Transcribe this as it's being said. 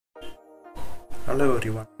Hello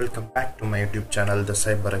everyone, welcome back to my YouTube channel the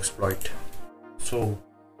CyberXploit. So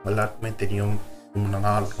எல்லாருக்குமே தெரியும் ரொம்ப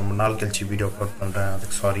நாள் கழிச்சு வீடியோ அப்லோட் பண்ணுறேன்.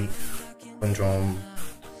 அதுக்கு சாரி, கொஞ்சம்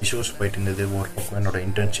இஷ்யூஸ் போயிட்டு இருந்தது. ஒரு பக்கம் என்னோட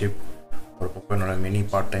இன்டர்ன்ஷிப், ஒரு பக்கம் என்னோட mini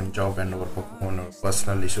part time job, and ஒரு பக்கம் என்னோட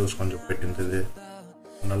பர்சனல் இஷ்யூஸ் கொஞ்சம் போயிட்டு இருந்தது.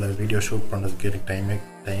 அதனால் வீடியோ ஷூட் பண்ணுறதுக்கு எனக்கு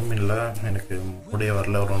டைம் இல்லை, எனக்கு முடிய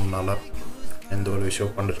வரல. ஒரு 1 நாளாக எந்த ஒரு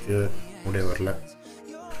விஷயம் பண்ணுறதுக்கு முடிய வரல.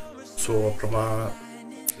 ஸோ அப்புறமா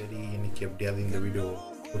சரி, இன்றைக்கி எப்படியாவது இந்த வீடியோ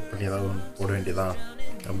ஷூட் பண்ணி ஏதாவது ஒன்று போட வேண்டியதான்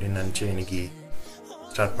அப்படின்னு நினச்சி இன்றைக்கி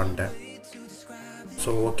ஸ்டார்ட் பண்ணிட்டேன். ஸோ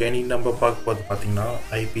ஓகே, நீங்கள் நம்ம பார்க்கும்போது பார்த்திங்கன்னா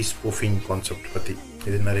ஐபி ஸ்பூஃபிங் கான்செப்ட் பற்றி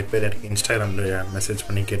இது நிறைய பேர் எனக்கு இன்ஸ்டாகிராமில் மெசேஜ்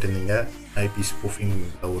பண்ணி கேட்டிருந்தீங்க. ஐபி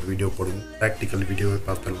ஸ்பூஃபிங்கில் ஒரு வீடியோ போடுங்க, ப்ராக்டிக்கல் வீடியோவை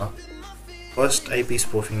பார்த்துடலாம். ஃபர்ஸ்ட் ஐபி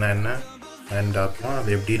ஸ்பூஃபிங்னா என்ன, அண்ட் அப்புறம் அது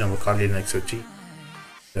எப்படி நம்ம காலையில் நெக்ஸ்ட் வச்சு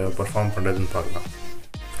பர்ஃபார்ம் பண்ணுறதுன்னு பார்க்கலாம்.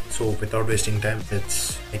 So without wasting time, let's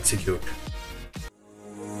execute.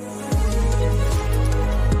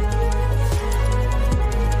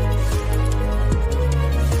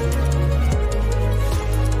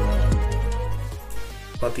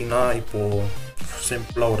 பார்த்திங்கன்னா இப்போது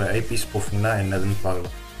சிம்பிளாக ஒரு ஐபி ஸ்பூஃபிங்னா என்னதுன்னு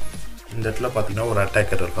பார்க்கலாம். இந்த இடத்துல பார்த்திங்கன்னா ஒரு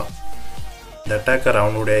அட்டாக்கர் இருக்கான். இந்த அட்டாக்கர்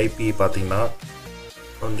அவனுடைய ஐபி பார்த்திங்கன்னா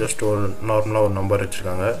ஜஸ்ட் ஒரு நார்மலாக ஒரு நம்பர்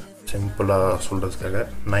வச்சுருக்காங்க, சிம்பிளாக சொல்கிறதுக்காக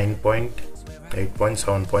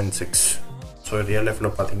 9.8.7.6. ஸோ ரியல்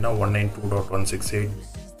லைஃப்பில் பார்த்திங்கன்னா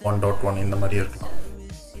 192.168.1.1 இந்த மாதிரி இருக்கலாம்.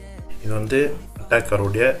 இது வந்து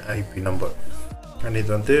அட்டாக்கருடைய ஐபி நம்பர். அண்ட் இது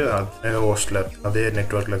வந்து அதே ஹோஸ்டில், அதே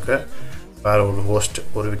நெட்வொர்க்கில் இருக்க வேறு ஒரு ஹோஸ்ட்,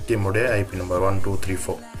 ஒரு விக்டிமுடைய ஐபி நம்பர் 1 2 3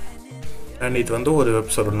 4. அண்ட் இது வந்து ஒரு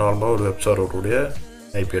வெப் சர்வர், நார்மலாக ஒரு வெப் சர்வருடைய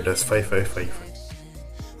ஐபி அட்ரஸ் 5555.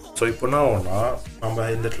 ஸோ இப்போ என்ன ஆகும்னா, நம்ம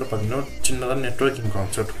இந்த இடத்துல பார்த்திங்கன்னா சின்னதாக நெட்வொர்க்கிங்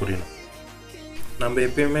கான்செப்ட் புரியணும். நம்ம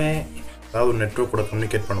எப்பயுமே ஏதாவது ஒரு நெட்வொர்க் கூட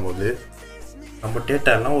கம்யூனிகேட் பண்ணும்போது நம்ம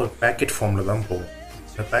டேட்டாலாம் ஒரு பேக்கெட் ஃபார்மில் தான் போகும்.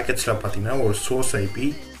 இந்த பேக்கெட்ஸில் பார்த்திங்கன்னா ஒரு சோர்ஸ் ஐபி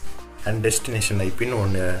அண்ட் டெஸ்டினேஷன் ஐபின்னு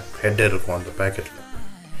ஒன்று ஹெட்டர் இருக்கும். அந்த பேக்கெட்டில்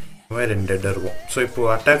இந்த மாதிரி 2 ஹெட்டர் இருக்கும். ஸோ இப்போது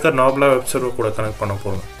அட்டாக்கர் நார்மலாக வெப் சர்வர் கூட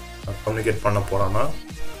கம்யூனிகேட் பண்ண போகிறான்னா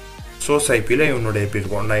சோர்ஸ் ஐபியில் இவனோட ஐபி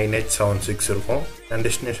இருக்கும் 9876 இருக்கும். அண்ட்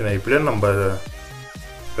டெஸ்டினேஷன் ஐபியில் நம்ம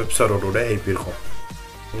வெப் சர்வரோட ஐபி இருக்கும்.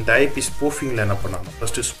 இந்த ஐபி ஸ்பூஃபிங்கில் என்ன பண்ணாங்க,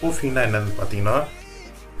 ஃபஸ்ட்டு ஸ்பூஃபிங்னா என்னன்னு பார்த்தீங்கன்னா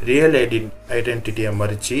ரியல் ஐடென்டிட்டியை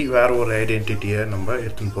மறித்து வேறு ஒரு ஐடென்டிட்டியை நம்ம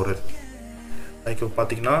எடுத்துன்னு போகிறது. அதுக்கு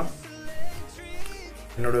பார்த்திங்கன்னா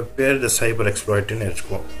என்னோடய பேர் த CyberXploitன்னு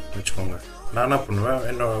வச்சுக்கோங்க. நான் என்ன பண்ணுவேன்,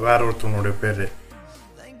 வேற ஒருத்தனுடைய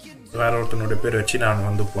பேர் வச்சு நான்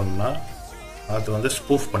வந்து போனேன்னா அது வந்து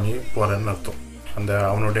ஸ்பூஃப் பண்ணி போகிறேன்னு அர்த்தம். அந்த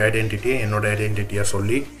அவனுடைய ஐடென்டிட்டியை என்னோடய ஐடென்டிட்டியாக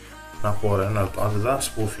சொல்லி நான் போகிறேன்னு அர்த்தம். அதுதான்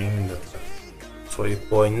ஸ்பூஃபிங்கிறது. ஸோ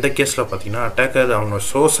இப்போது இந்த கேஸில் பார்த்தீங்கன்னா அட்டாக்கர் அவனோட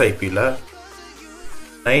சோர்ஸ் ஐபியில்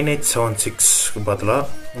 9876க்கு பதிலாக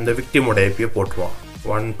இந்த விக்டிமோட ஐபியை போட்டுருவான்.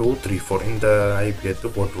 1 2 3 4 இந்த ஐபி எடுத்து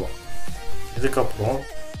போட்டுருவான். இதுக்கப்புறம்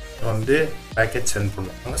வந்து பேக்கெட் சென்ட்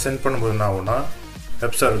பண்ணுவோம். அங்கே சென்ட் பண்ணும்போது என்ன ஆகும்னா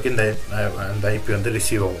வெப் சர்வருக்கு இந்த ஐபி வந்து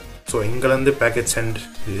ரிசீவ் ஆகும். ஸோ இங்கேருந்து பேக்கெட் சென்ட்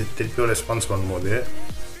திருப்பியும் ரெஸ்பான்ஸ் பண்ணும்போது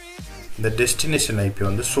இந்த டெஸ்டினேஷன் ஐபி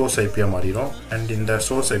வந்து சோர்ஸ் ஐபியாக மாறிடும், அண்ட் இந்த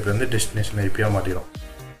சோர்ஸ் ஐபி வந்து டெஸ்டினேஷன் ஐபியாக மாறிடும்.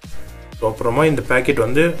 ஸோ அப்புறமா இந்த பேக்கெட்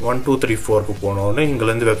வந்து 1 2 3 4க்கு போனோடனே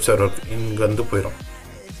இங்கேருந்து வெப் சர்வருக்கு இங்கேருந்து போயிடும்.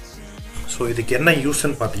 ஸோ இதுக்கு என்ன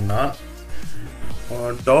யூஸ்ன்னு பார்த்தீங்கன்னா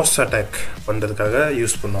டாஸ் அட்டாக் பண்ணுறதுக்காக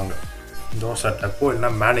யூஸ் பண்ணுவாங்க. டோஸ் அட்டாக்கோ இல்லைனா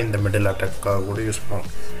மேன் இன் த மிடில் அட்டாக்காக கூட யூஸ் பண்ணுவாங்க.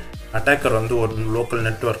 அட்டாக்கர் வந்து ஒரு லோக்கல்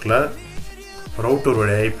நெட்வொர்க்கில்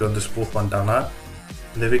ரவுட்டருடைய ஐபி வந்து ஸ்பூஃப் பண்ணிட்டாங்கன்னா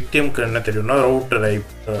இந்த விக்டிமுக்கு என்ன தெரியும்னா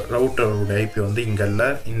ரவுட்டருடைய ஐபி வந்து இங்கே இல்லை,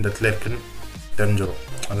 இந்த இடத்துல இருக்குன்னு தெரிஞ்சிடும்.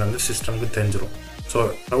 அது வந்து சிஸ்டமுக்கு தெரிஞ்சிடும். ஸோ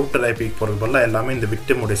ரவுட்டர் ஐபிக்கு போகிறது பதிலாக எல்லாமே இந்த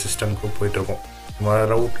விக்டிமுடைய சிஸ்டமுக்கு போயிட்டுருக்கும்.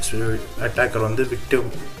 அட்டாக்கர் வந்து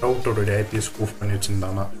ரவுட்டருடைய ஐபியை ஸ்பூஃப் பண்ணி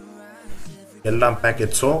வச்சுருந்தாங்கன்னா எல்லா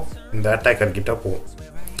பேக்கெட்ஸும் இந்த அட்டாக்கர் கிட்டே போகும்.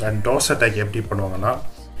 அண்ட் டாஸ் அட்டாக் எப்படி பண்ணுவாங்கன்னா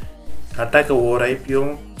அட்டாக்கை ஒவ்வொரு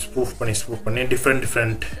ஐபியும் ஸ்பூஃப் பண்ணி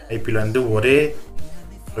டிஃப்ரெண்ட் ஐபியில் வந்து ஒரே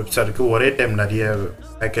வெப்சைட்டுக்கு ஒரே டைம் நிறைய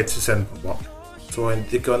பேக்கெட்ஸ் சென்ட் பண்ணுவோம். ஸோ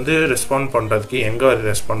இதுக்கு வந்து ரெஸ்பாண்ட் பண்ணுறதுக்கு எங்கே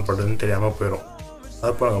ரெஸ்பாண்ட் பண்ணுறதுன்னு தெரியாமல் போயிடும்.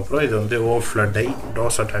 அது பண்ணதுக்கப்புறம் இது வந்து ஓவர்ஃப்ளட் ஆகி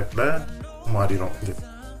டாஸ் அட்டாக்கில் மாறிடும். இது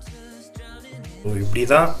ஸோ இப்படி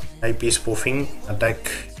தான் IP spoofing attack.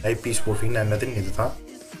 IP spoofing என்னதுன்னு இது தான்.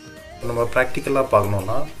 நம்ம ப்ராக்டிக்கலாக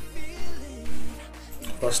பார்க்கணுன்னா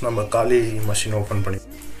ஃபர்ஸ்ட் நம்ம காலி மஷின் ஓப்பன் பண்ணி,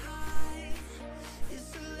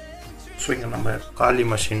 ஸோ இங்கே நம்ம காலி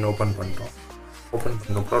மஷின் ஓப்பன் பண்ணுறோம். ஓப்பன்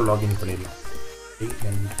பண்ணதுக்கப்புறம் லாகின் பண்ணிடலாம்.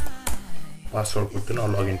 பாஸ்வேர்ட் கொடுத்து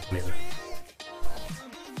நான் லாகின் பண்ணிடுறேன்.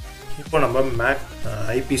 இப்போ நம்ம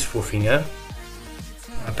ஐபி ஸ்பூஃபிங்கை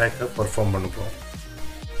அட்டாக்கை பர்ஃபார்ம் பண்ணுறோம்.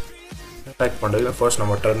 அட்டாக் பண்ணுறதுல ஃபர்ஸ்ட்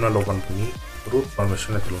நம்ம டெர்மினல் ஓப்பன் பண்ணி ரூட்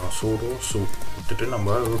பர்மிஷன் எடுத்துக்கலாம். சூடோ சூட் கொடுத்துட்டு நம்ம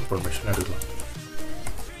ரூட் பர்மிஷன் எடுக்கலாம்.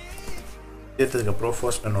 சேர்த்ததுக்கப்புறம்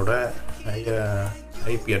ஃபர்ஸ்ட் என்னோட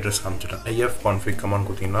ஐபி அட்ரஸ் காமிச்சிட்டேன். ifconfig கமாண்ட்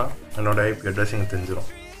கொடுத்தீங்கன்னா என்னோட ஐபி அட்ரஸ் இங்கே தெரிஞ்சிடும்.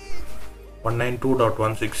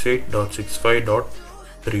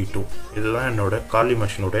 192.168.65.32 இதுதான் என்னோட காலி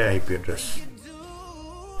மெஷினோடைய ஐபி அட்ரஸ்.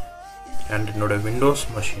 அண்ட் என்னோட விண்டோஸ்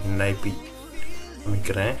மெஷின் ஐபி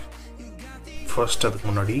அமைக்கிறேன். ஃபர்ஸ்ட் அதுக்கு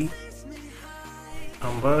முன்னாடி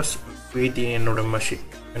நம்ம என்னோட மெஷின்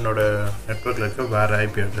என்னோட நெட்வொர்க்கில் இருக்க வேறு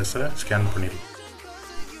ஐபி அட்ரஸை ஸ்கேன் பண்ணிடுவோம்.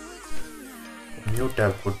 நியூ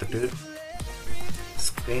டேப் கொடுத்துட்டு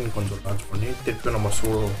ஸ்க்ரீன் கொஞ்சம் லான்ச் பண்ணி திருப்பி நம்ம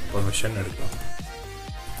பர்மிஷன் எடுக்கலாம்.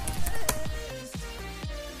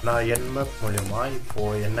 நான் என்மேப் மூலயமா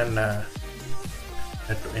இப்போது என்னென்ன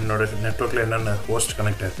என்னோட நெட்வொர்க்கில் என்னென்ன ஹோஸ்ட்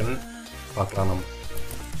கனெக்ட் ஆகுதுன்னு பார்க்கலாம். நம்ம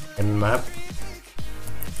என்மேப்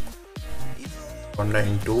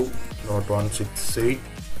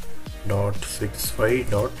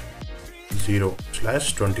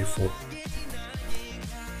 192.168.65.0/24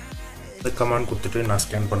 இந்த கமாண்ட் கொடுத்துட்டு நான்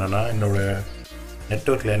ஸ்கேன் பண்ணேன்னா என்னோடய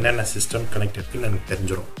நெட்வொர்க்கில் என்னென்ன சிஸ்டம் கனெக்ட் இருக்குன்னு எனக்கு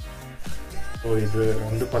தெரிஞ்சிடும். ஸோ இது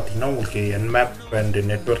வந்து பார்த்திங்கன்னா உங்களுக்கு என்மேப் அண்ட்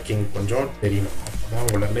நெட்வொர்க்கிங் கொஞ்சம் தெரியணும். அப்போ தான்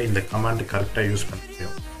உங்களால் இந்த கமாண்ட் கரெக்டாக யூஸ் பண்ண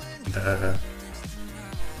முடியும். இந்த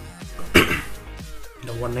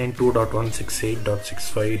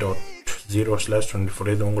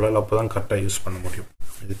 192.168.65.0/24 இது உங்களால் அப்போ தான் கரெக்டாக யூஸ் பண்ண முடியும்.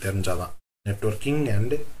 இது தெரிஞ்சால் தான் நெட்வொர்க்கிங்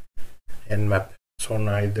அண்ட் என்மேப். ஸோ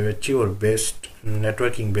நான் இதை வச்சு ஒரு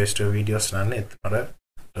நெட்வொர்க்கிங் பேஸ்டு வீடியோஸ் நான் எத்தனை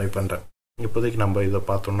ட்ரை பண்ணுறேன். இப்போதைக்கு நம்ம இதை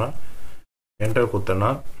பார்த்தோம்னா என்டர் கொடுத்தோன்னா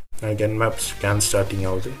எனக்கு என்மேப் ஸ்கேன் ஸ்டார்டிங்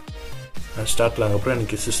ஆகுது. ஸ்டார்ட்டில் அதுக்கப்புறம்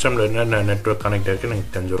எனக்கு சிஸ்டமில் என்னென்ன நெட்வொர்க் கனெக்ட் ஆகிருக்குன்னு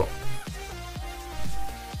எனக்கு தெரிஞ்சிடும்.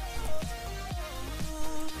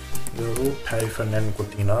 இது root-n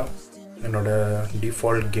கொடுத்தீங்கன்னா என்னோடய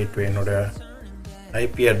டிஃபால்ட் கேட்வே என்னோடய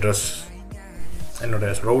ஐபி அட்ரஸ்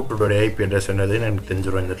என்னோடய ரவுட்டரோட ஐபி அட்ரஸ் என்னதுன்னு எனக்கு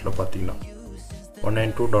தெரிஞ்சிடும். இந்த இடத்துல பார்த்தீங்கன்னா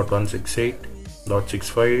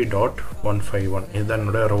 192.168.65.151 இதுதான்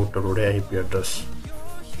என்னோடய ரவுட்டரோட ஐபி அட்ரஸ்.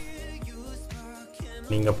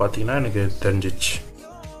 நீங்கள் பார்த்தீங்கன்னா எனக்கு தெரிஞ்சிச்சு.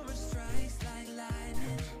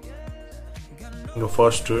 இங்கே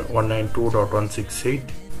ஃபர்ஸ்ட்டு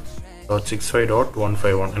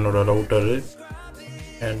 192.168.65.151 என்னோட ரவுட்டரு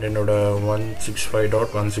அண்ட் என்னோட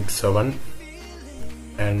 165.167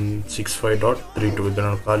 அண்ட் 65.32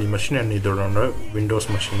 இதனோட காலி மெஷின் அண்ட் இதோட விண்டோஸ்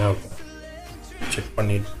மெஷினாக இருக்கும். செக்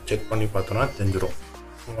பண்ணி பார்த்தோன்னா தெரிஞ்சிடும்.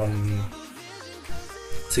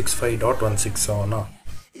 165.167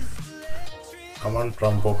 கமாண்ட்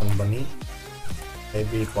ப்ராம்ப்ட் ஓப்பன் பண்ணி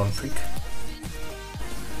ibconfig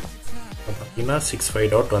பார்த்தீங்கன்னா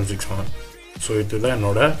 65.167. ஸோ இதுதான்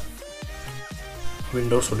என்னோட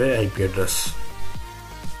விண்டோஸோட ஐபி அட்ரஸ்.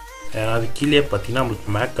 அது கீழே பார்த்தீங்கன்னா நம்மளுக்கு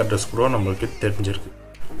மேக் அட்ரஸ் கூட நம்மளுக்கு தெரிஞ்சிருக்கு.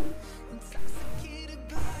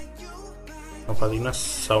 பார்த்தீங்கன்னா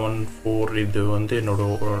 74 இது வந்து என்னோட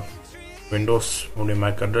விண்டோஸ் உடைய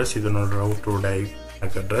மேக் அட்ரஸ், இது என்னோட ரவுட்டரோட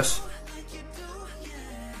மேக் அட்ரஸ்.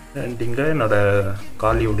 அண்ட் இங்கே என்னோட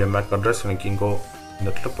காலியுடைய மேக் அட்ரஸ் எனக்கு இங்கோ இந்த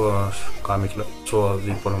இடத்துல இப்போ காமிக்கல. ஸோ அது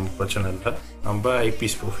இப்போ நம்ம பிரச்சனை இல்லை. நம்ம ஐபி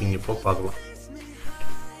ஸ்பூஃபிங் இப்போ பார்க்கலாம்.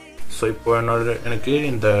 ஸோ இப்போ எனக்கு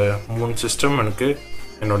இந்த 3 சிஸ்டம் எனக்கு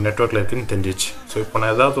என்னோடய நெட்வொர்க்கில் இருக்குதுன்னு தெரிஞ்சிச்சு. ஸோ இப்போ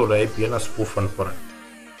நான் ஏதாவது ஒரு ஐபியை நான் ஸ்பூஃப் பண்ண போகிறேன்.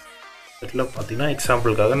 இதில் பார்த்தீங்கன்னா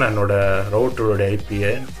எக்ஸாம்பிளுக்காக நான் என்னோடய ரவுட்டரோட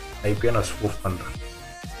ஐபியை நான் ஸ்பூஃப் பண்ணுறேன்.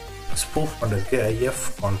 ஸ்பூஃப் பண்ணுறதுக்கு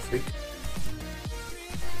ifconfig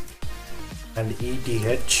அண்ட்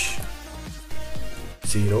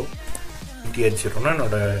ETH0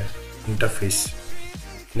 என்னோடய இன்டர்ஃபேஸ்.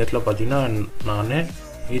 இந்த இடத்துல பார்த்தீங்கன்னா நான்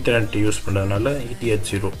ஈத்தர்நெட் யூஸ் பண்ணுறதுனால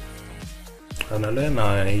ETH0, அதனால்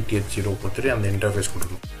நான் ETH0 கொடுத்துட்டு அந்த இன்டர்ஃபேஸ்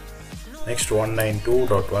கொடுக்கணும். நெக்ஸ்ட்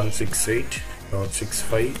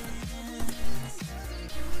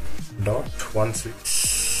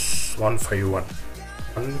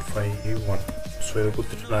 192.168.65.151. ஸோ இதை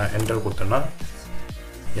கொடுத்துட்டு நான் என்டர் கொடுத்தேன்னா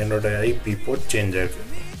என்னோடய ஐபி போர்ட் சேஞ்ச் ஆகிருக்கு.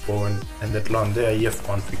 இப்போது இந்த இடத்துல வந்து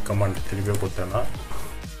ifconfig கமாண்ட் திருப்பி கொடுத்தேன்னா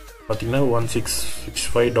பார்த்தீங்கன்னா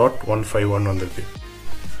 165.151 வந்திருக்கு.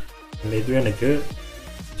 இந்த இதுவே எனக்கு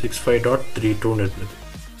 65.32 இருந்தது.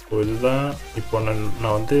 ஸோ இதுதான் இப்போ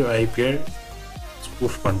நான் வந்து ஐபிஐ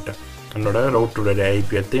ஸ்பூஃப் பண்ணிட்டேன். என்னோடய ரவுட்டரோட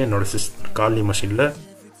ஐபி எடுத்து என்னோடய காலி மெஷினில்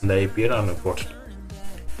இந்த ஐபிஐ நான் போட்டேன்.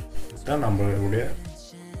 இதுதான் நம்மளுடைய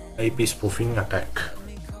ஐபி ஸ்பூஃபிங் அட்டாக்.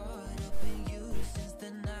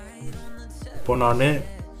 இப்போ நான்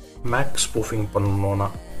மேக் ஸ்பூஃபிங் பண்ணணுன்னா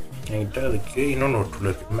என்கிட்ட அதுக்கு இன்னொன்று ஒரு டூல்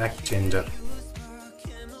இருக்குது, மேக் சேஞ்சர்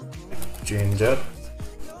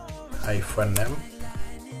 -m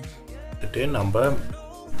எடுத்துகிட்டு நம்ம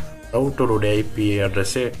ரவுட்டரோட ஐபி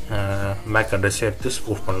அட்ரஸே மேக் அட்ரஸே எடுத்து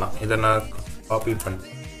ஸ்பூஃப் பண்ணலாம். இதை நான் காப்பி பண்ணி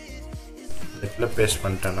இதில் பேஸ்ட்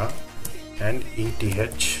பண்ணிட்டேன்னா அண்ட்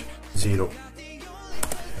ETH0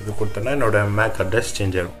 இது கொடுத்தோன்னா என்னோடய மேக் அட்ரஸ்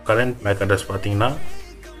சேஞ்ச் ஆகும். கரண்ட் மேக் அட்ரஸ் பார்த்தீங்கன்னா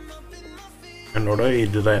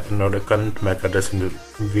இதுதான் என்னோடய கரண்ட் மேக் அட்ரஸ் இருந்தது,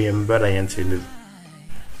 VMware INC இருந்தது.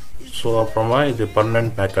 ஸோ அப்புறமா இது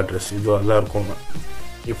பர்மனெண்ட் மேக் அட்ரஸ் இது எல்லாம் இருக்குங்க.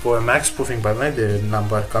 இப்போது மேக் ஸ்பூஃபிங் பார்த்தீங்கன்னா இது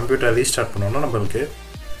நம்ம கம்ப்யூட்டர் ரீஸ்டார்ட் பண்ணோன்னா நம்மளுக்கு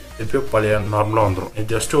எப்போ பழைய நார்மலாக வந்துடும். இது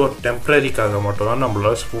ஜஸ்ட்டு ஒரு டெம்ப்ரரிக்காக மட்டும்தான்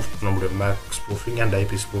நம்மளால் ஸ்பூஃப் பண்ண முடியும், make spoofing and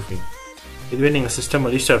IP spoofing. இதுவே நீங்கள் சிஸ்டம்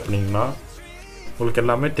ரீஸ்டார்ட் பண்ணிங்கன்னா உங்களுக்கு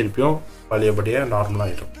எல்லாமே திருப்பியும் பழையபடியாக நார்மலாக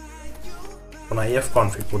ஆகிடும். இப்போ நான் IF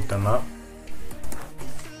கான்ஃபிக் கொடுத்தேன்னா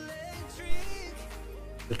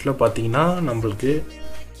இதில் பார்த்தீங்கன்னா நம்மளுக்கு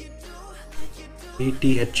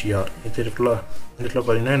ETHER இது இருக்குல்ல, இதில்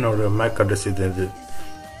பார்த்தீங்கன்னா என்னோடய மேக் அட்ரஸ்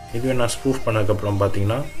இதுவே நான் ஸ்பூஃப் பண்ணதுக்கப்புறம்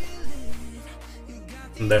பார்த்தீங்கன்னா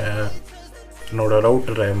இந்த என்னோடய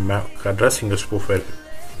ரவுட்டர் மேக் அட்ரஸ் இங்கே ஸ்பூஃப் ஆயிருக்கு.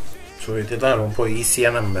 ஸோ இதுதான் ரொம்ப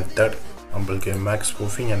ஈஸியான மெத்தட் நம்மளுக்கு make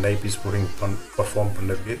spoofing and IP spoofing perform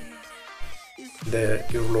பண்ணுறதுக்கு. இந்த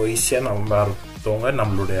இவ்வளோ ஈஸியாக நம்ம ஒருத்தவங்க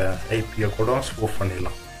நம்மளுடைய ஐபியை கூட ஸ்பூஃப்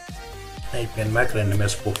பண்ணிடலாம், IP அண்ட் மேக் ரெண்டுமே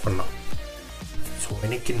ஸ்பூஃப் பண்ணலாம். ஸோ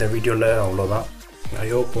இன்றைக்கி இந்த வீடியோவில் அவ்வளோதான். ஐ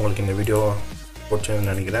ஹோப் உங்களுக்கு இந்த வீடியோ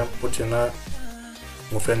பிடிச்சதுன்னு நினைக்கிறேன். பிடிச்சதுன்னா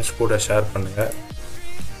உங்கள் ஃப்ரெண்ட்ஸ் கூட ஷேர் பண்ணுங்கள்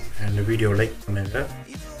அண்ட் வீடியோ லைக் பண்ணுங்கள்.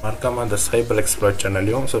 மறக்காமல் அந்த CyberXploit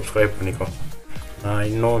சேனலையும் சப்ஸ்கிரைப் பண்ணிக்கோங்க. நான்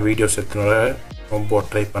இன்னும் வீடியோஸ் எடுத்துனால ரொம்ப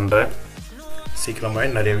ட்ரை பண்ணுறேன், சீக்கிரமாக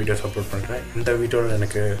நிறைய வீடியோஸ் அப்லோட் பண்ணுறேன். இந்த வீடியோவில்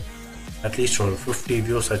எனக்கு அட்லீஸ்ட் ஒரு 50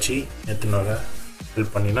 வியூஸ் ஆச்சு எடுத்துனால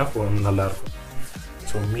ஹெல்ப் பண்ணினா நல்லாயிருக்கும்.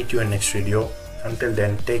 So meet you in next video. Until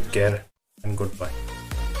then, take care and goodbye.